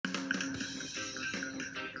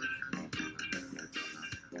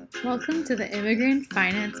Welcome to the Immigrant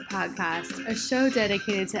Finance Podcast, a show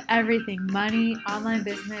dedicated to everything money, online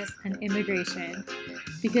business, and immigration,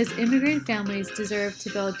 because immigrant families deserve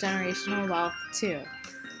to build generational wealth too.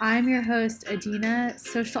 I'm your host, Adina,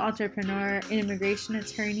 social entrepreneur, immigration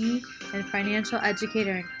attorney, and financial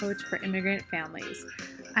educator and coach for immigrant families.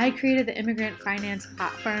 I created the Immigrant Finance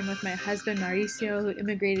platform with my husband Mauricio, who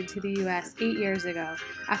immigrated to the US 8 years ago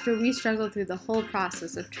after we struggled through the whole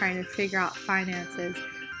process of trying to figure out finances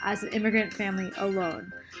as an immigrant family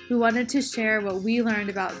alone. We wanted to share what we learned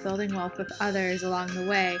about building wealth with others along the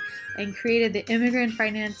way and created the Immigrant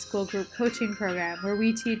Finance School Group Coaching Program, where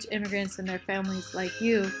we teach immigrants and their families like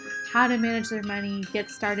you how to manage their money, get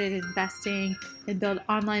started investing, and build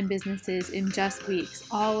online businesses in just weeks,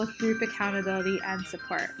 all with group accountability and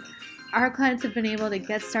support. Our clients have been able to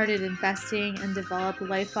get started investing and develop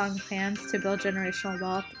lifelong plans to build generational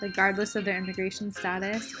wealth regardless of their immigration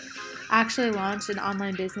status, actually launch an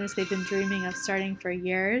online business they've been dreaming of starting for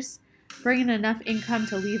years, bring in enough income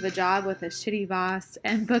to leave a job with a shitty boss,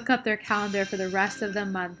 and book up their calendar for the rest of the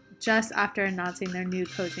month just after announcing their new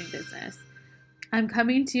coaching business. I'm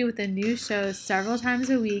coming to you with a new show several times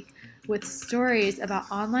a week with stories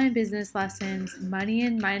about online business lessons, money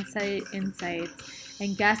and mindset insights,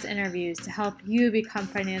 and guest interviews to help you become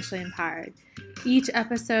financially empowered. Each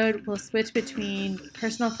episode will switch between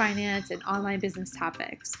personal finance and online business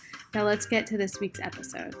topics. Now let's get to this week's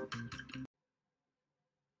episode.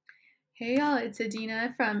 Hey y'all, it's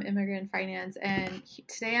Adina from Immigrant Finance, and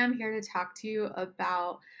today I'm here to talk to you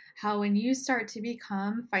about how when you start to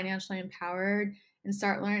become financially empowered and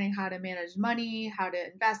start learning how to manage money, how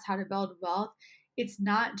to invest, how to build wealth, it's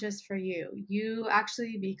not just for you. You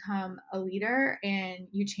actually become a leader and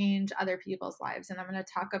you change other people's lives. And I'm going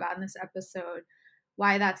to talk about in this episode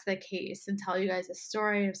why that's the case and tell you guys a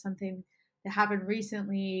story of something that happened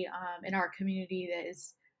recently in our community that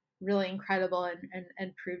is really incredible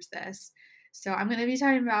and proves this. So I'm going to be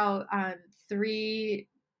talking about three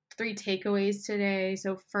takeaways today.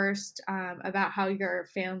 So first, about how your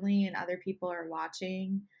family and other people are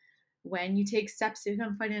watching when you take steps to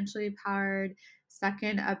become financially empowered.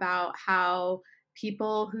 Second, about how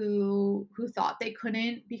people who thought they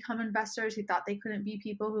couldn't become investors, who thought they couldn't be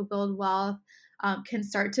people who build wealth, can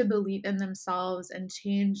start to believe in themselves and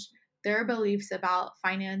change their beliefs about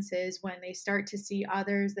finances when they start to see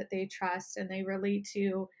others that they trust and they relate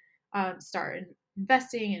to start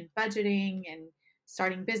investing and budgeting and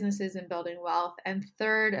starting businesses and building wealth. And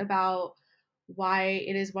third, about why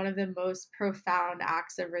it is one of the most profound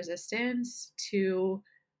acts of resistance to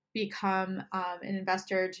become an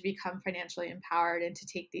investor, to become financially empowered, and to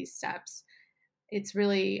take these steps. It's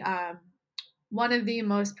really one of the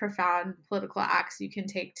most profound political acts you can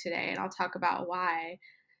take today, and I'll talk about why.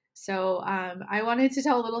 So I wanted to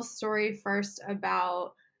tell a little story first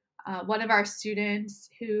about one of our students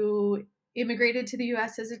who immigrated to the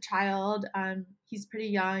US as a child. He's pretty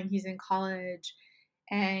young, he's in college,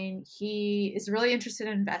 and he is really interested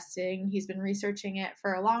in investing. He's been researching it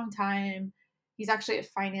for a long time. He's actually a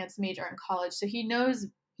finance major in college, so he knows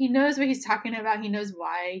what he's talking about. He knows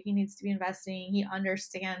why he needs to be investing. He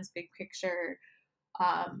understands big picture,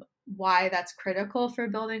 why that's critical for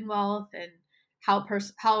building wealth and how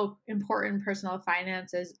important personal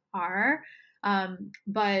finances are.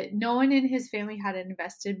 But no one in his family had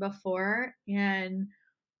invested before, and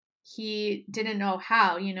he didn't know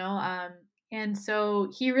how, and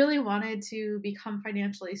so he really wanted to become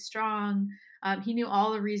financially strong. He knew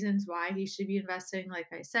all the reasons why he should be investing. Like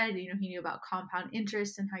I said, he knew about compound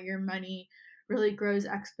interest and how your money really grows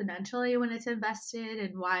exponentially when it's invested,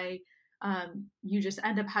 and why you just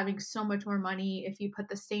end up having so much more money if you put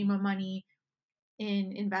the same money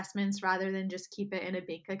in investments rather than just keep it in a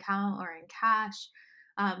bank account or in cash.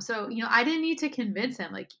 So I didn't need to convince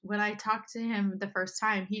him. Like when I talked to him the first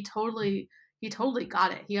time, he totally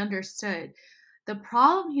got it. He understood. The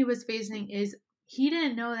problem he was facing is he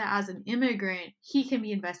didn't know that as an immigrant, he can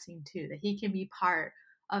be investing too, that he can be part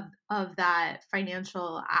of that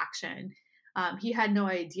financial action. He had no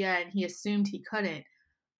idea and he assumed he couldn't.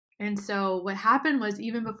 And so what happened was,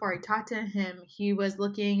 even before I talked to him, he was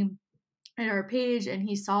looking at our page and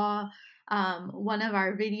he saw one of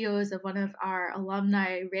our videos of one of our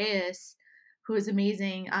alumni, Reyes, who is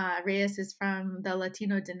amazing. Reyes is from the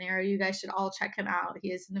Latino Dinero. You guys should all check him out.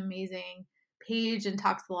 He has an amazing page and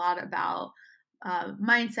talks a lot about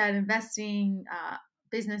mindset, investing,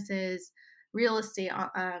 businesses, real estate.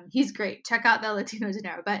 He's great. Check out the Latino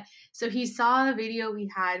Dinero. But so he saw a video we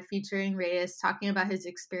had featuring Reyes talking about his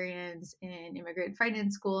experience in immigrant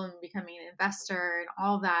finance school and becoming an investor and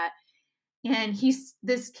all that. And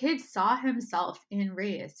this kid saw himself in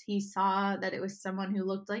Reyes. He saw that it was someone who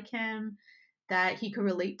looked like him, that he could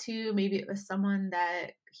relate to. Maybe it was someone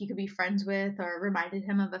that he could be friends with or reminded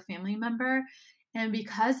him of a family member. And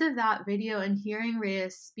because of that video and hearing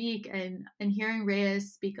Reyes speak and hearing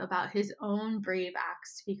Reyes speak about his own brave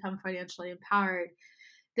acts to become financially empowered,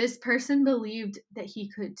 this person believed that he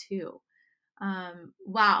could too.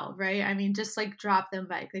 Wow, right? I mean, just like drop the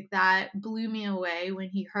mic. Like that blew me away when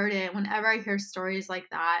he heard it. Whenever I hear stories like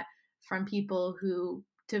that from people who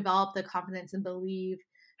develop the confidence and believe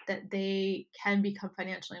that they can become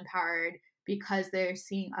financially empowered because they're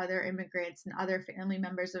seeing other immigrants and other family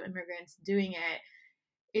members of immigrants doing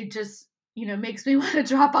it just, makes me want to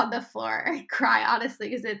drop on the floor and cry, honestly,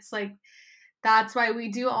 because it's like, that's why we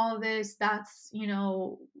do all this. That's,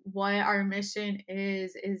 what our mission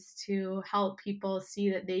is to help people see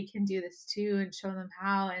that they can do this too and show them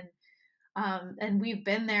how. And we've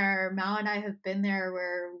been there. Mal and I have been there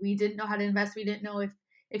where we didn't know how to invest. We didn't know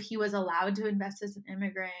if he was allowed to invest as an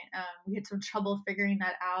immigrant. We had some trouble figuring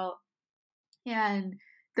that out. And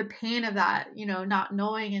the pain of that, not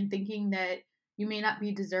knowing and thinking that you may not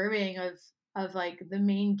be deserving of like the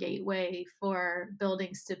main gateway for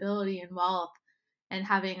building stability and wealth and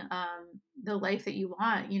having the life that you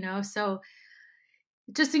want, so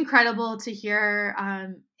just incredible to hear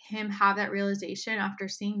him have that realization after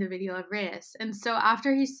seeing the video of Reyes. And so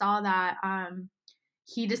after he saw that,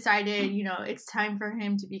 he decided, it's time for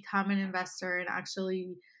him to become an investor and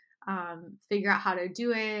actually figure out how to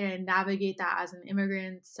do it and navigate that as an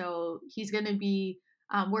immigrant. So he's going to be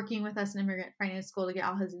working with us in Immigrant Finance School to get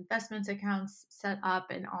all his investments accounts set up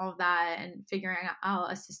and all of that, and figuring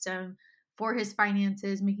out a system for his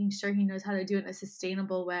finances, making sure he knows how to do it in a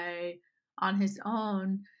sustainable way on his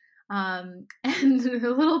own. And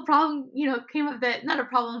the little problem, came of it, not a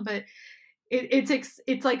problem, but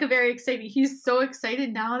it's like a very exciting. He's so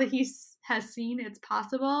excited now that has seen it's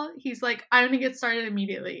possible. He's like, I'm gonna get started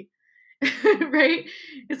immediately, right?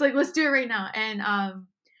 It's like, let's do it right now, and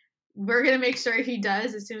we're gonna make sure he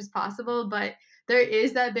does as soon as possible. But there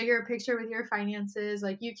is that bigger picture with your finances.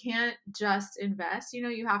 Like, you can't just invest.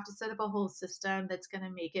 You have to set up a whole system that's gonna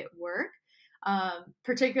make it work.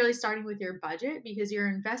 Particularly starting with your budget, because your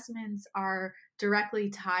investments are directly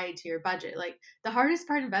tied to your budget. Like, the hardest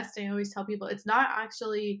part of investing, I always tell people, it's not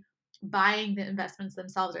actually buying the investments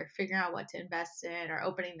themselves or figuring out what to invest in or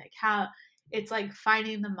opening the account. It's like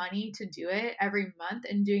finding the money to do it every month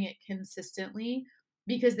and doing it consistently,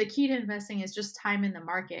 because the key to investing is just time in the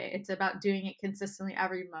market. It's about doing it consistently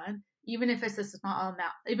every month, even if it's a small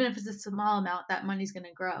amount, that money's going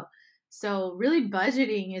to grow. So really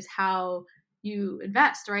budgeting is how you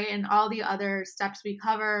invest, right? And all the other steps we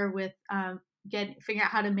cover with figuring out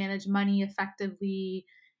how to manage money effectively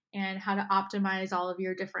and how to optimize all of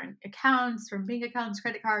your different accounts, from bank accounts,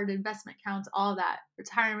 credit card, investment accounts, all that,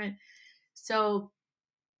 retirement. So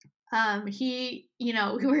we're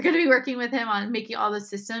going to be working with him on making all the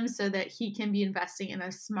systems so that he can be investing in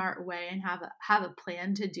a smart way and have a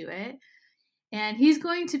plan to do it. And he's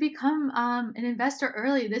going to become an investor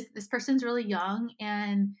early. This person's really young,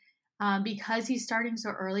 and because he's starting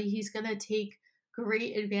so early, he's going to take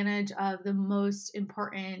great advantage of the most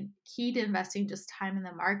important key to investing, just time in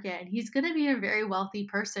the market. And he's going to be a very wealthy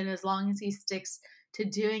person as long as he sticks to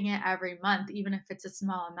doing it every month, even if it's a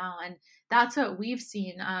small amount. And that's what we've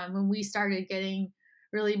seen when we started getting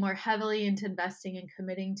really more heavily into investing and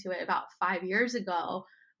committing to it about 5 years ago.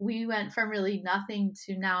 We went from really nothing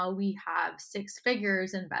to now we have 6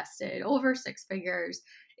 figures invested, over 6 figures.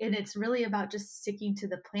 And it's really about just sticking to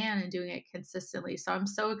the plan and doing it consistently. So I'm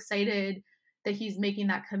so excited that he's making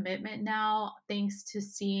that commitment now, thanks to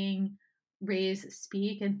seeing Reyes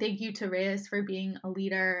speak. And thank you to Reyes for being a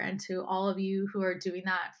leader, and to all of you who are doing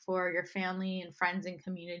that for your family and friends and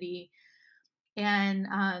community. And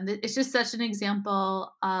it's just such an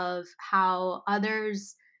example of how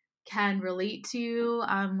others can relate to you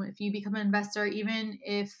if you become an investor, even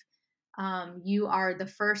if you are the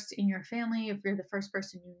first in your family, if you're the first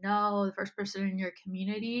person the first person in your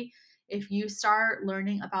community. If you start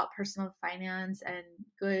learning about personal finance and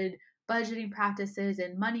good budgeting practices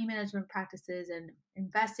and money management practices and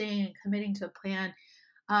investing and committing to a plan,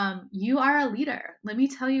 you are a leader. Let me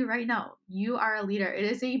tell you right now, you are a leader. It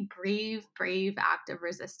is a brave, brave act of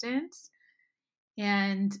resistance.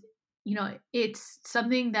 And, it's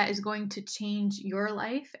something that is going to change your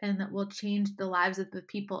life and that will change the lives of the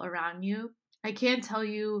people around you. I can't tell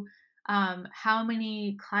you how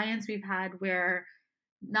many clients we've had where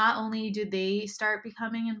not only do they start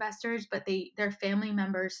becoming investors, but their family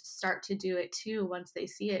members start to do it too once they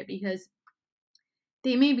see it, because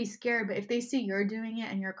they may be scared, but if they see you're doing it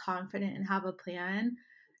and you're confident and have a plan,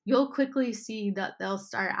 you'll quickly see that they'll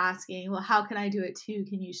start asking, well, how can I do it too?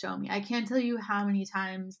 Can you show me? I can't tell you how many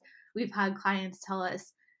times we've had clients tell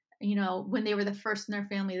us, when they were the first in their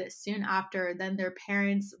family, that soon after, then their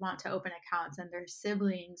parents want to open accounts and their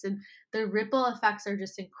siblings, and the ripple effects are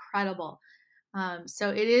just incredible. So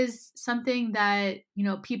it is something that,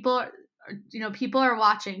 people are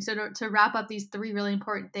watching. So to wrap up these three really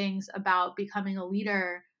important things about becoming a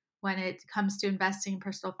leader when it comes to investing in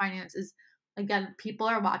personal finance is, again, people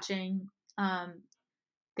are watching. Um,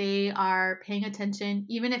 they are paying attention,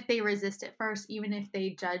 even if they resist at first, even if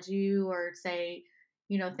they judge you or say,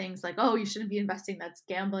 things like, oh, you shouldn't be investing, that's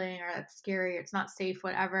gambling, or that's scary, it's not safe,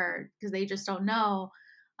 whatever, because they just don't know.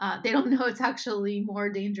 They don't know it's actually more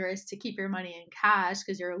dangerous to keep your money in cash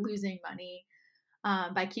because you're losing money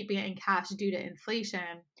by keeping it in cash due to inflation.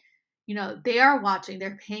 They are watching,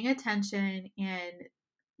 they're paying attention. And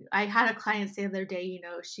I had a client say the other day,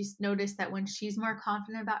 she's noticed that when she's more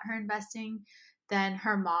confident about her investing, then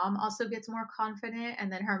her mom also gets more confident,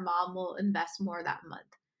 and then her mom will invest more that month.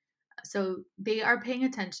 So they are paying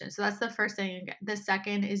attention. So that's the first thing. The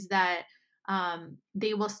second is that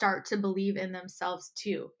they will start to believe in themselves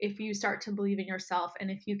too. If you start to believe in yourself, and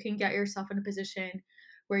if you can get yourself in a position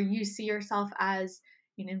where you see yourself as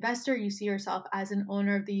an investor, you see yourself as an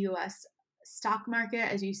owner of the US stock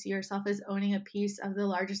market, as you see yourself as owning a piece of the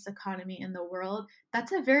largest economy in the world,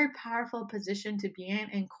 that's a very powerful position to be in,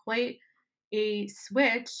 and quite a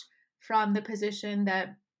switch from the position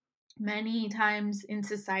that many times in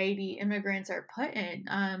society immigrants are put in.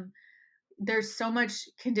 There's so much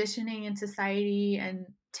conditioning in society and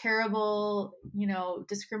terrible,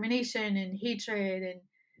 discrimination and hatred, and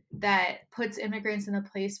that puts immigrants in a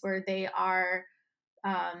place where they are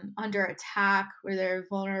under attack, where they're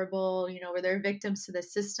vulnerable, where they're victims to the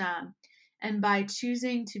system. And by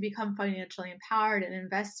choosing to become financially empowered and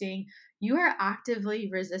investing, you are actively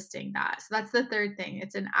resisting that. So that's the third thing.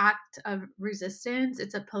 It's an act of resistance,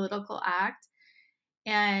 it's a political act.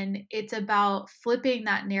 And it's about flipping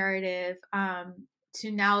that narrative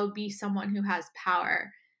to now be someone who has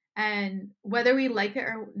power. And whether we like it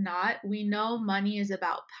or not, we know money is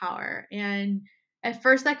about power. And at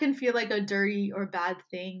first, that can feel like a dirty or bad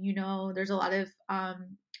thing. There's a lot of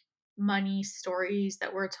money stories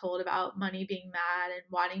that we're told about money being mad and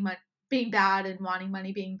wanting money being bad and wanting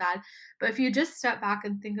money being bad. But if you just step back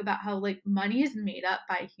and think about how like money is made up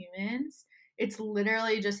by humans, it's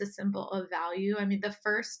literally just a symbol of value. I mean, the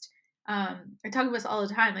first I talk about this all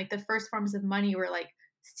the time, like the first forms of money were like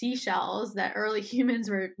seashells that early humans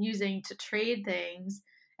were using to trade things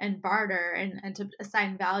and barter and to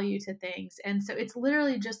assign value to things. And so it's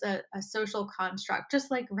literally just a social construct,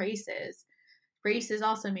 just like race is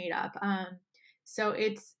also made up. So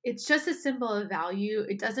it's just a symbol of value.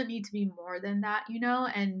 It doesn't need to be more than that,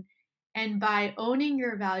 and by owning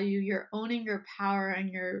your value, you're owning your power, and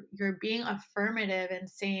you're being affirmative and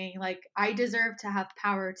saying like, I deserve to have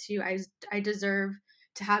power too. I deserve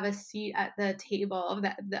to have a seat at the table of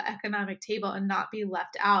the economic table and not be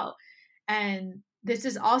left out. And this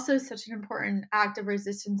is also such an important act of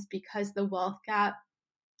resistance because the wealth gap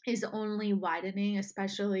is only widening,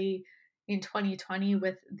 especially in 2020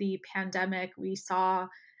 with the pandemic. We saw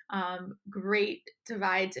great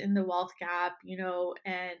divides in the wealth gap,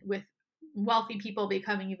 and with wealthy people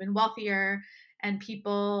becoming even wealthier, and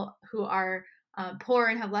people who are poor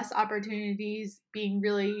and have less opportunities being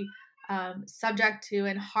really subject to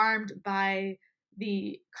and harmed by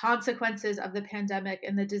the consequences of the pandemic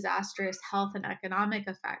and the disastrous health and economic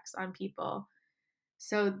effects on people.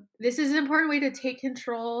 So this is an important way to take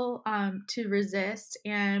control, to resist.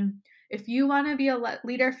 And if you want to be a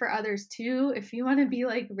leader for others too, if you want to be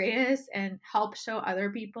like Reyes and help show other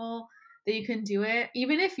people that you can do it,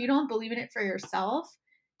 even if you don't believe in it for yourself,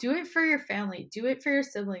 do it for your family, do it for your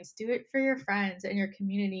siblings, do it for your friends and your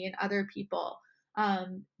community and other people.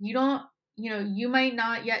 You don't, you might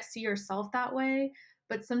not yet see yourself that way,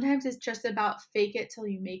 but sometimes it's just about fake it till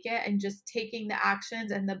you make it, and just taking the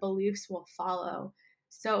actions and the beliefs will follow.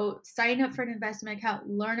 So sign up for an investment account,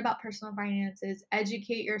 learn about personal finances,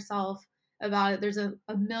 educate yourself about it. There's a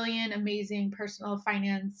million amazing personal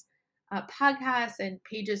finance podcasts and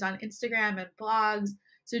pages on Instagram and blogs.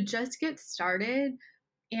 So just get started.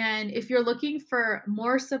 And if you're looking for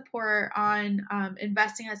more support on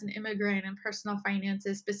investing as an immigrant and personal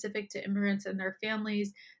finances specific to immigrants and their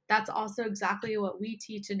families, that's also exactly what we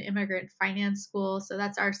teach in Immigrant Finance School. So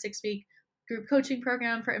that's our 6-week group coaching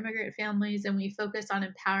program for immigrant families. And we focus on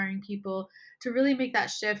empowering people to really make that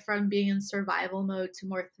shift from being in survival mode to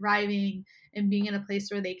more thriving and being in a place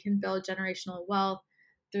where they can build generational wealth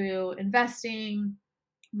through investing,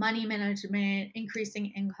 money management,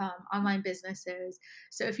 increasing income, online businesses.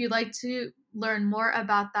 So if you'd like to learn more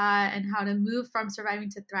about that and how to move from surviving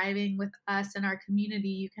to thriving with us and our community,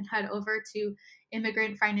 you can head over to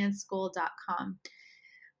immigrantfinanceschool.com.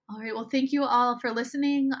 All right. Well, thank you all for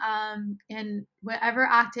listening. And whatever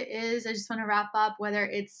act it is, I just want to wrap up, whether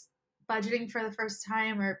it's budgeting for the first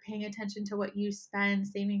time or paying attention to what you spend,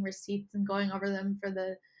 saving receipts and going over them for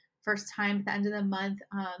the first time at the end of the month.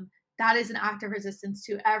 That is an act of resistance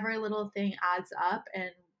to every little thing adds up and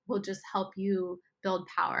will just help you build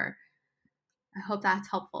power. I hope that's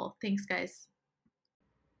helpful. Thanks, guys.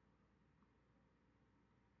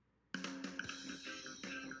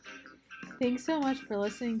 Thanks so much for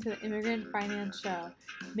listening to the Immigrant Finance Show.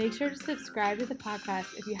 Make sure to subscribe to the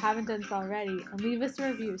podcast if you haven't done so already and leave us a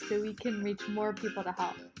review so we can reach more people to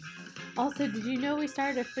help. Also, did you know we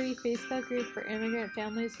started a free Facebook group for immigrant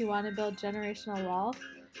families who want to build generational wealth?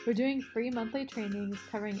 We're doing free monthly trainings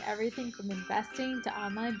covering everything from investing to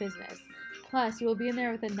online business. Plus, you will be in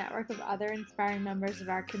there with a network of other inspiring members of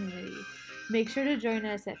our community. Make sure to join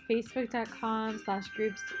us at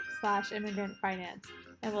facebook.com/groups/immigrantfinance,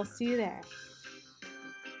 and we'll see you there.